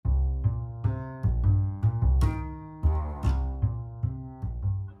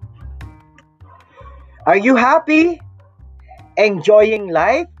Are you happy? Enjoying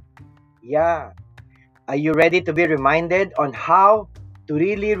life? Yeah. Are you ready to be reminded on how to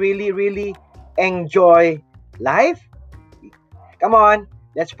really, really, really enjoy life? Come on,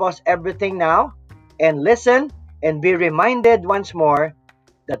 let's pause everything now and listen and be reminded once more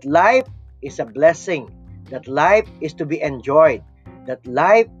that life is a blessing, that life is to be enjoyed, that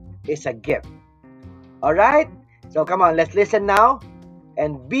life is a gift. All right? So come on, let's listen now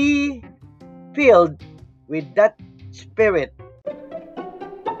and be filled with that spirit.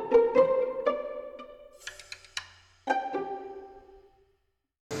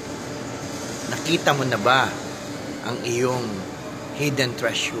 Nakita mo na ba ang iyong hidden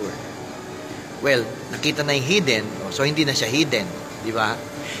treasure? Well, nakita na yung hidden, so hindi na siya hidden, di ba?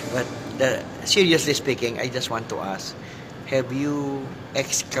 But seriously speaking, I just want to ask, have you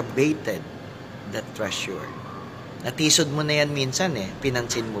excavated that treasure? Natisod mo na yan minsan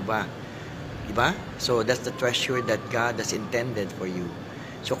pinansin mo ba? Di ba? So that's the treasure that God has intended for you.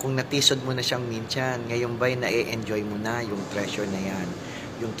 So kung natisod mo na siyang minsan, ngayon ba'y na-enjoy mo na yung treasure na yan?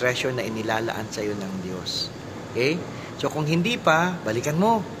 Yung treasure na inilalaan sa'yo ng Diyos. Okay? So kung hindi pa, balikan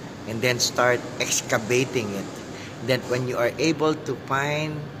mo. And then start excavating it. Then when you are able to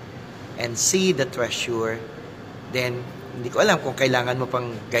find and see the treasure, then hindi ko alam kung kailangan mo pang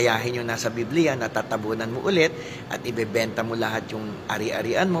gayahin yung nasa Biblia, natatabunan mo ulit at ibebenta mo lahat yung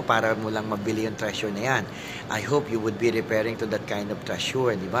ari-arian mo para mo lang mabili yung treasure na yan. I hope you would be referring to that kind of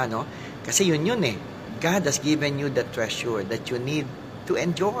treasure, di ba, no? Kasi yun God has given you the treasure that you need to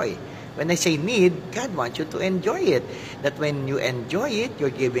enjoy. When I say need, God wants you to enjoy it. That when you enjoy it,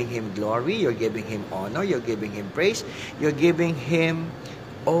 you're giving Him glory, you're giving Him honor, you're giving Him praise, you're giving Him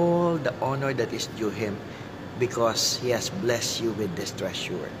all the honor that is due Him because He has blessed you with this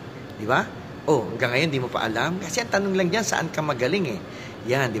treasure. Di ba? Oh, hanggang ngayon di mo pa alam? Kasi ang tanong lang dyan, saan ka magaling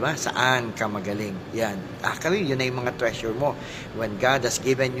Yan, di ba? Saan ka magaling? Yan. Actually, yun na yung mga treasure mo. When God has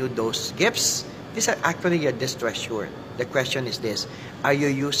given you those gifts, these are actually your treasure. The question is this, are you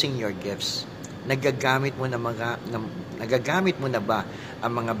using your gifts? Nagagamit mo na ba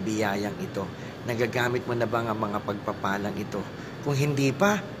ang mga biyayang ito? Nagagamit mo na ba ang mga pagpapalang ito? Kung hindi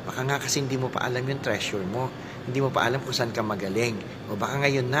pa, baka nga kasi hindi mo pa alam yung treasure mo. Hindi mo pa alam kung saan ka magaling. O baka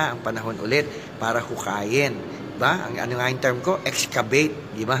ngayon na ang panahon ulit para hukayin. Diba? Ano nga yung term ko? Excavate.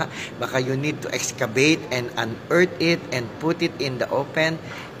 Diba? Baka you need to excavate and unearth it and put it in the open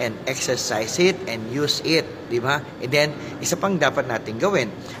and exercise it and use it. Diba? And then, isa pang dapat natin gawin.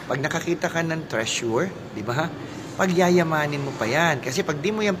 Pag nakakita ka ng treasure, diba? Pagyayamanin mo pa yan. Kasi pag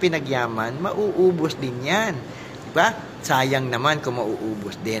di mo yan pinagyaman, mauubos din yan. Diba? Sayang naman kung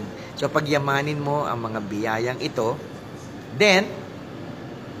mauubos din. So, pagyamanin mo ang mga biyayang ito, then,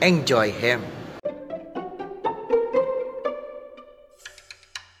 enjoy Him.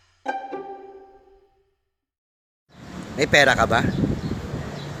 May pera ka ba?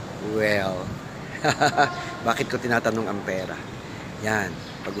 Well, bakit ko tinatanong ang pera? Yan,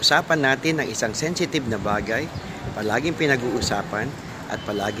 pag-usapan natin ang isang sensitive na bagay, palaging pinag-uusapan at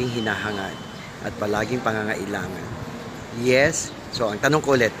palaging hinahangad at palaging pangangailangan. Yes, so ang tanong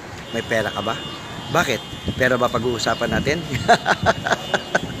ko ulit, may pera ka ba? Bakit? Pera ba pag-uusapan natin?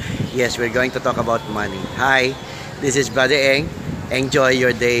 Yes, we're going to talk about money. Hi, this is Brother Eng. Enjoy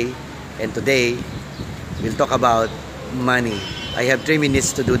your day. And today, we'll talk about money. I have 3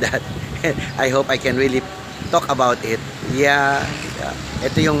 minutes to do that. I hope I can really talk about it. Yeah.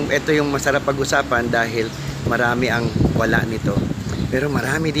 Ito yung masarap pag-usapan dahil marami ang wala nito. Pero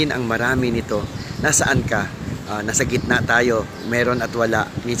marami din ang marami nito. Nasaan ka? Nasa gitna tayo. Meron at wala.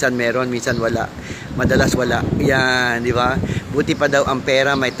 Minsan meron, minsan wala. Madalas wala. Yan, di ba? Buti pa daw ang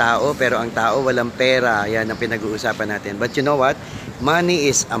pera may tao, pero ang tao walang pera. Yan ang pinag-uusapan natin. But you know what? Money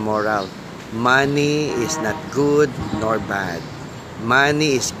is amoral. Money is not good nor bad.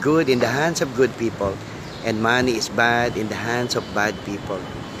 Money is good in the hands of good people, and money is bad in the hands of bad people.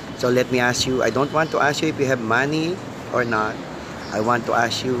 So let me ask you, I don't want to ask you if you have money or not. I want to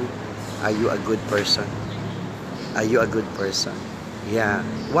ask you, are you a good person? Are you a good person? Yeah.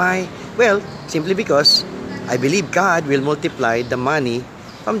 Why? Well, simply because I believe God will multiply the money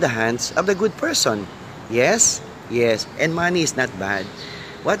from the hands of the good person. Yes? Yes. And money is not bad.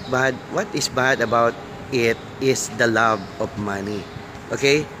 What is bad about it is the love of money.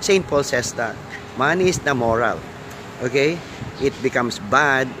 Okay? St. Paul says that money is not moral. Okay? It becomes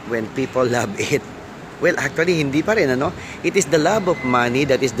bad when people love it. Well, actually, hindi pa rin, ano? It is the love of money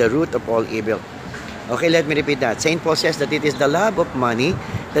that is the root of all evil. Okay, let me repeat that. St. Paul says that it is the love of money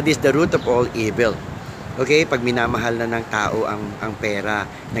that is the root of all evil. Okay? Pag minamahal na ng tao ang pera,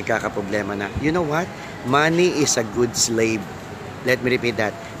 nagkakaproblema na. You know what? Money is a good slave. Let me repeat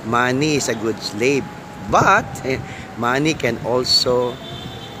that. Money is a good slave. But money can also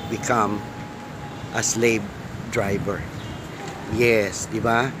become a slave driver. Yes, di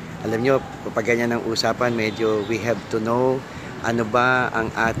ba? Alam nyo, kapag ganyan ang usapan, medyo we have to know ano ba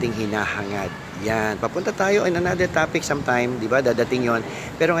ang ating hinahangad. Yan, papunta tayo in another topic sometime, di ba? Dadating yon.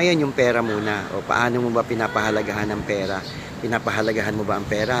 Pero ngayon, yung pera muna. O paano mo ba pinapahalagahan ng pera? Pinapahalagahan mo ba ang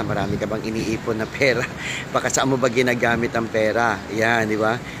pera? Marami ka bang iniipon na pera? Baka saan mo ba ginagamit ang pera? Yan, di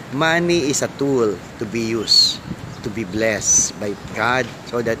ba? Money is a tool to be used, to be blessed by God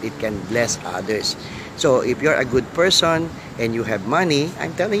so that it can bless others. So, if you're a good person and you have money,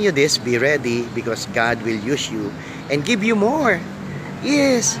 I'm telling you this, be ready because God will use you and give you more.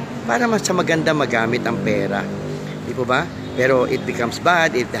 Yes, para mas sa maganda magamit ang pera. Di po ba? Pero it becomes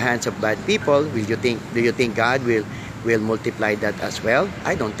bad if the hands of bad people, do you think God will multiply that as well?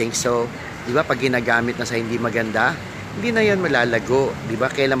 I don't think so. Di ba? Pag ginagamit na sa hindi maganda, hindi na yan malalago. Di ba?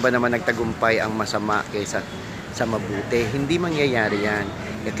 Kailan ba naman nagtagumpay ang masama kaysa sa mabuti? Hindi mangyayari yan.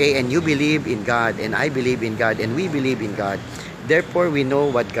 Okay? And you believe in God, and I believe in God, and we believe in God. Therefore, we know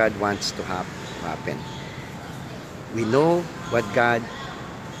what God wants to happen. We know what God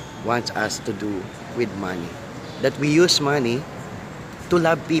wants us to do with money. That we use money to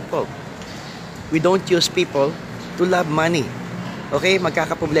love people. We don't use people to love money. Okay?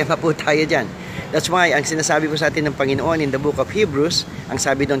 Magkakaproblema po tayo dyan. That's why, ang sinasabi po sa atin ng Panginoon in the book of Hebrews, ang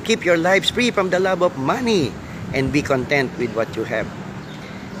sabi doon, keep your lives free from the love of money and be content with what you have.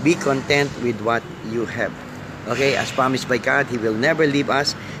 Be content with what you have. Okay? As promised by God, He will never leave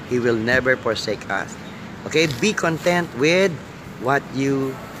us. He will never forsake us. Okay? Be content with what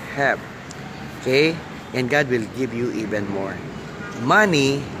you have. Okay? And God will give you even more.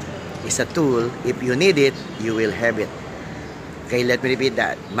 Money is a tool. If you need it, you will have it. Okay, let me repeat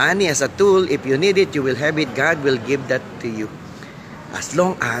that. Money as a tool. If you need it, you will have it. God will give that to you. As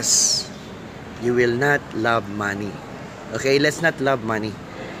long as you will not love money. Okay, let's not love money.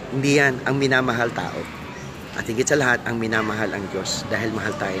 Hindi yan ang minamahal tao. At higit sa lahat, ang minamahal ang Diyos. Dahil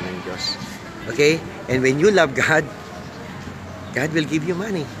mahal tayo ng Diyos. Okay? And when you love God, God will give you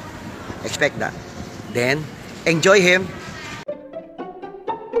money. Expect that. Then, enjoy Him.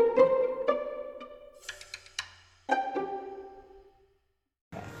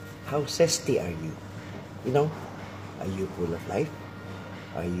 How zesty are you? You know, are you full of life?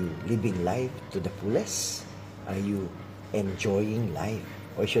 Are you living life to the fullest? Are you enjoying life?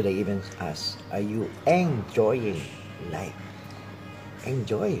 Or should I even ask, are you enjoying life?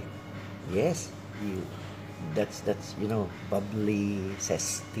 Enjoy. Yes, that's you know, bubbly,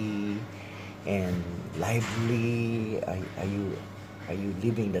 zesty, and lively. Are you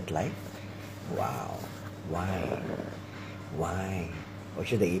living that life? Wow. Why? Or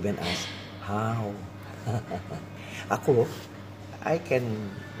should I even ask, how? Ako, I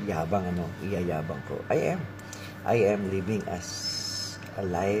can iyayabang ko. I am living as a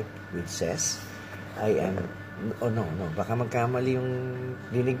life with zest. No, baka magkamali yung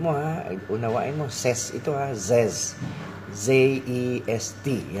dinig mo ha. Unawain mo, zest. Ito ha, zest. Z-E-S-T.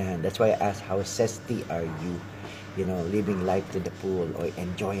 Yan. That's why I asked, how zesty are you? You know, living life to the full or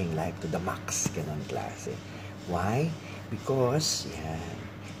enjoying life to the max. Ganon klase. Why? Because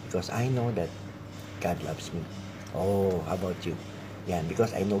I know that God loves me. Oh, how about you? Yan,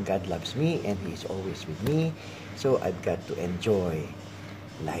 because I know God loves me and He's always with me. So I've got to enjoy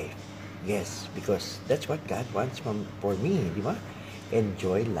life. Yes, because that's what God wants for me, di ba?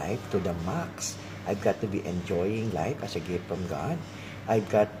 Enjoy life to the max. I've got to be enjoying life as a gift from God. I've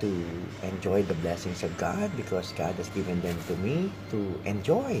got to enjoy the blessings of God because God has given them to me to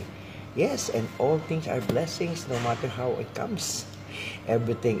enjoy. Yes, and all things are blessings no matter how it comes.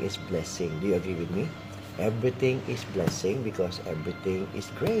 Everything is blessing. Do you agree with me? Everything is blessing because everything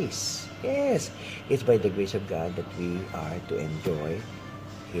is grace. Yes, it's by the grace of God that we are to enjoy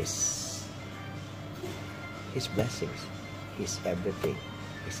His blessings, His everything,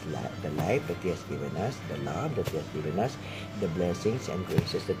 the life that He has given us, the love that He has given us, the blessings and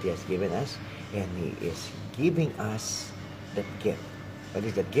graces that He has given us, and He is giving us that gift. What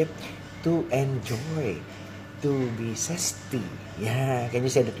is that gift? To enjoy, to be zesty. Yeah, can you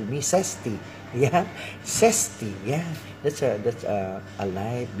say that with me? Zesty. Yeah, zesty. Yeah, that's a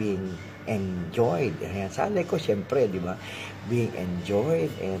life being enjoyed. Ayan, sali ko syempre, di ba? Being enjoyed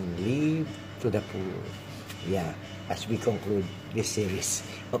and live to the full. Yeah, as we conclude this series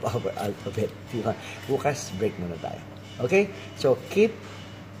of our alphabet. Diba? Bukas, break muna tayo. Okay? So, keep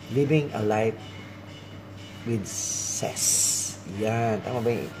living a life with zest. Yan. Tama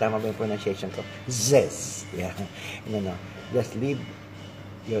ba yung pronunciation ko? Zest. Yeah. No. Just live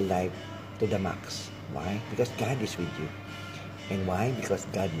your life to the max. Why? Because God is with you. And why? Because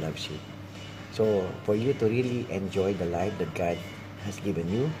God loves you. So, for you to really enjoy the life that God has given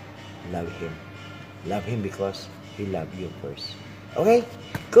you, love Him. Love Him because He loved you first. Okay?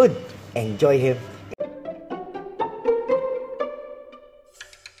 Good. Enjoy Him.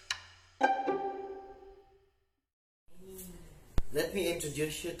 Let me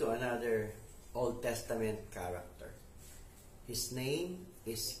introduce you to another Old Testament character. His name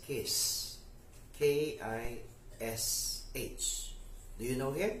is Kish. Kish. Do you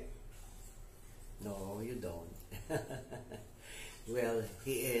know him? No, you don't. Well,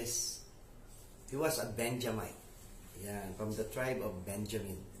 he was a Benjamite. Yeah, from the tribe of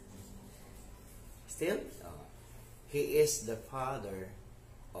Benjamin. Still, he is the father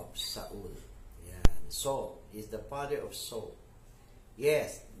of Saul. Yeah, Saul is the father of Saul.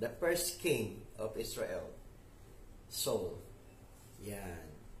 Yes, the first king of Israel, Saul. Yan,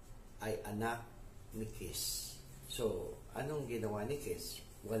 ay anak ni Kish. So, anong ginawa ni Kish?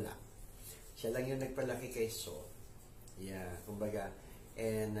 Wala. Siya lang yung nagpalaki kay Saul. Yeah, kumbaga.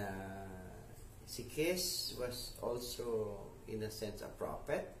 And si Kish was also, in a sense, a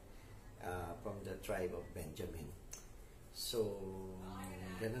prophet from the tribe of Benjamin. So,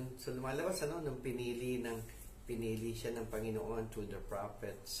 ganun. So, lumalabas, nung pinili siya ng Panginoon through the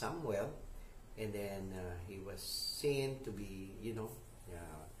prophet Samuel, and then he was seen to be,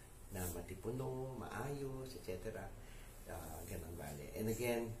 na matipuno, maayos, etc. Ganun bale. And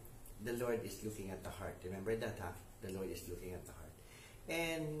again, the Lord is looking at the heart. Remember that, ha? The Lord is looking at the heart.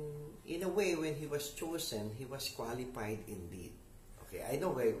 And in a way, when he was chosen, he was qualified indeed. Okay, I know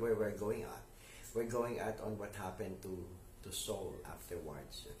where we're going at. We're going at on what happened to Saul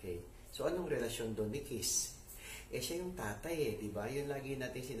afterwards. Okay, so anong relasyon doon ni Kish? Siya yung tatay di ba? Yun lagi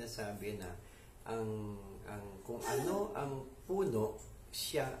natin sinasabi na kung ano ang puno,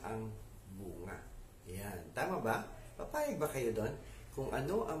 siya ang bunga. Yan. Tama ba? Papayag ba kayo doon? Kung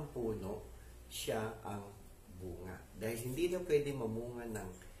ano ang puno, siya ang bunga. Dahil hindi na pwede mamunga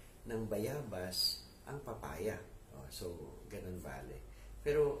ng bayabas ang papaya. So, ganun bale.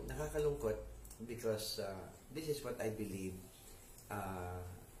 Pero nakakalungkot because this is what I believe.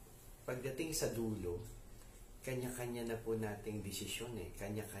 Pagdating sa dulo, kanya-kanya na po nating desisyon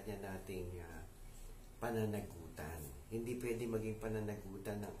kanya-kanya nating pananagutan. Hindi pwede maging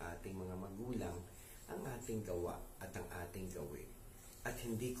pananagutan ng ating mga magulang ang ating gawa at ang ating gawin. At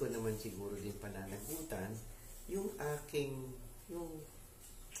hindi ko naman siguro din pananagutan yung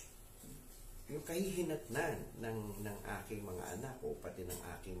kahihinatnan ng aking mga anak o pati ng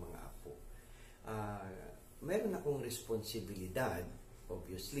aking mga apo. Meron akong responsibilidad,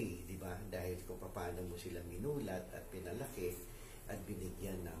 obviously, di ba? Dahil kung paano mo sila minulat at pinalaki at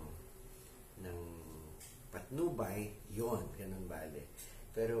binigyan ng patnubay, yon, ganun bale.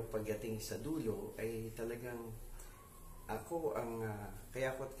 Pero pagdating sa dulo ay talagang ako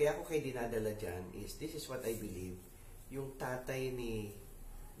kaya ko kay dinadala dyan is, this is what I believe, yung tatay ni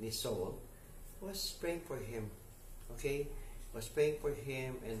Saul was praying for him. Okay? Was praying for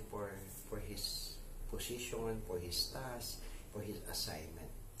him and for his position, for his task, for his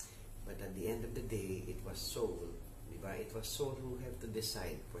assignment. But at the end of the day, it was Saul, di ba? It was Saul who had to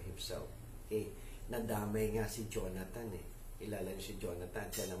decide for himself. Okay? Nadamay nga si Jonathan Kilala niyo si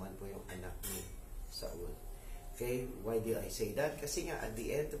Jonathan, siya naman po yung anak ni Saul. Okay? Why do I say that? Kasi nga at the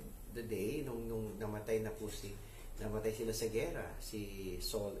end of the day, nung namatay sila sa gera, si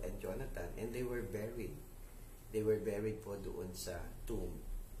Saul and Jonathan, and they were buried. They were buried po doon sa tomb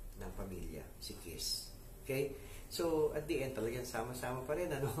ng pamilya, si Kish. Okay? So, at the end, talagang sama-sama pa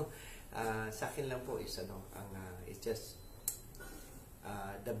rin, sa akin lang po is, it's just,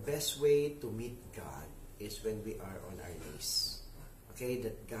 the best way to meet God is when we are on our knees. Okay?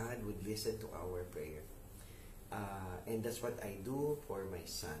 That God would listen to our prayer. And that's what I do for my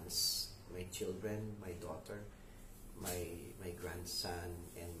sons, my children, my daughter, my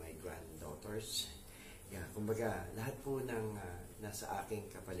grandson, and my granddaughters. Yeah, kumbaga, lahat po ng nasa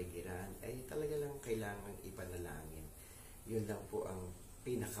aking kapaligiran ay talaga lang kailangan ipanalangin. Yun lang po ang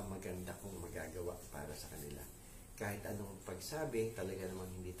pinakamaganda kong magagawa para sa kanila. Kahit anong pagsabi, talaga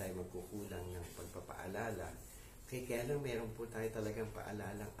namang hindi tayo magkukulang ng pagpapaalala. Kaya lang meron po tayo talagang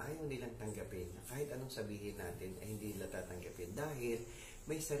paalalang ayaw nilang tanggapin. Kahit anong sabihin natin ay hindi nila tatanggapin dahil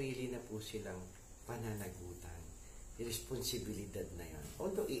may sarili na po silang pananagutan. Responsibilidad na yan.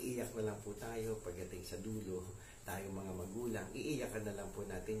 Although iiyak na lang po tayo pagdating sa dulo, tayo mga magulang, iiyakan na lang po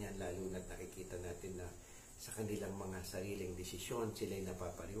natin yan, lalo na nakikita natin na sa kanilang mga sariling desisyon, sila'y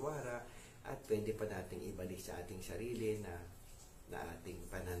napapariwara at pwede pa nating ibalik sa ating sarili na ating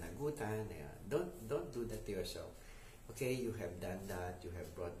pananagutan. Don't do that to yourself. Okay, you have done that, you have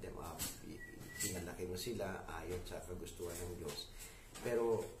brought them up, pinalaki mo sila ayon sa kagustuhan ng Diyos.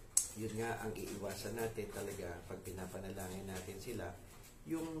 Pero yun nga ang iiwasan natin talaga pag pinapanalangin natin sila,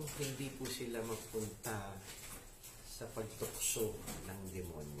 yung hindi po sila magpunta sa pagtukso ng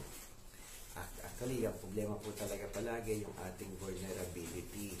demonyo. Actually, ang problema po talaga palagi yung ating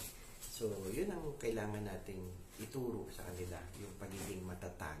vulnerability. So, yun ang kailangan nating ituro sa kanila, yung pagiging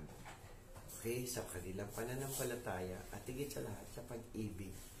matatag. Okay, sa kanilang pananampalataya at higit sa lahat sa pag-ibig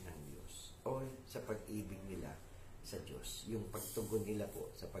ng Diyos o sa pag-ibig nila sa Diyos. Yung pagtugon nila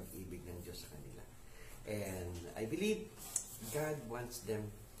po sa pag-ibig ng Diyos sa kanila. And I believe God wants the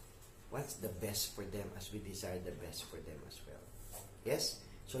best for them as we desire the best for them as well. Yes?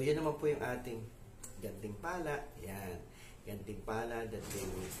 So, yun naman po yung ating gantimpala. Yan. Gantimpala that they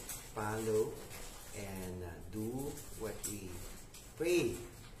will follow and do what we pray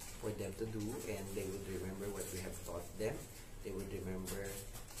for them to do, and they would remember what we have taught them. They would remember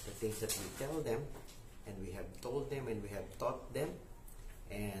the things that we tell them, and we have told them, and we have taught them,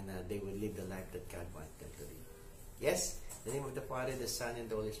 and they would live the life that God wants them to live. Yes? In the name of the Father, the Son, and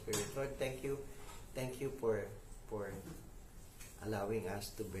the Holy Spirit. Lord, thank you. Thank you for allowing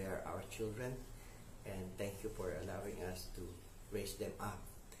us to bear our children, and thank you for allowing us to raise them up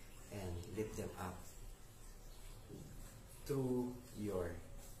and lift them up through your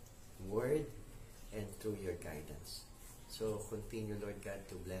word and through your guidance. So continue, Lord God,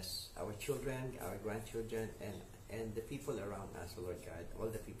 to bless our children, our grandchildren, and the people around us, Lord God, all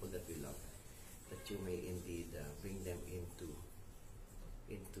the people that we love, that you may indeed bring them into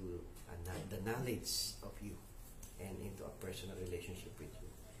the knowledge of you and into a personal relationship with you,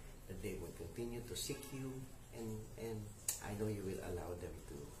 that they will continue to seek you, and I know you will allow them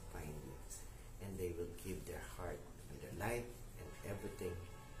to find you, and they will give their heart and their life and everything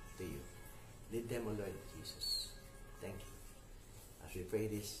to you. Lead them, O Lord Jesus. Thank you. As we pray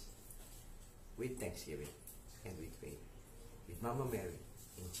this with thanksgiving and with faith, with Mama Mary,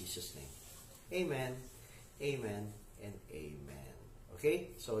 in Jesus' name. Amen, amen, and amen. Okay?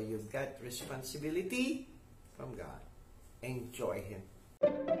 So you've got responsibility from God. Enjoy Him.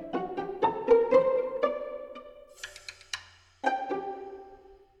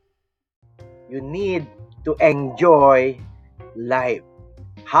 You need to enjoy life.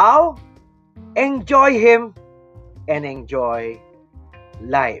 How? Enjoy Him and enjoy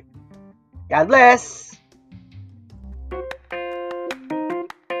life. God bless!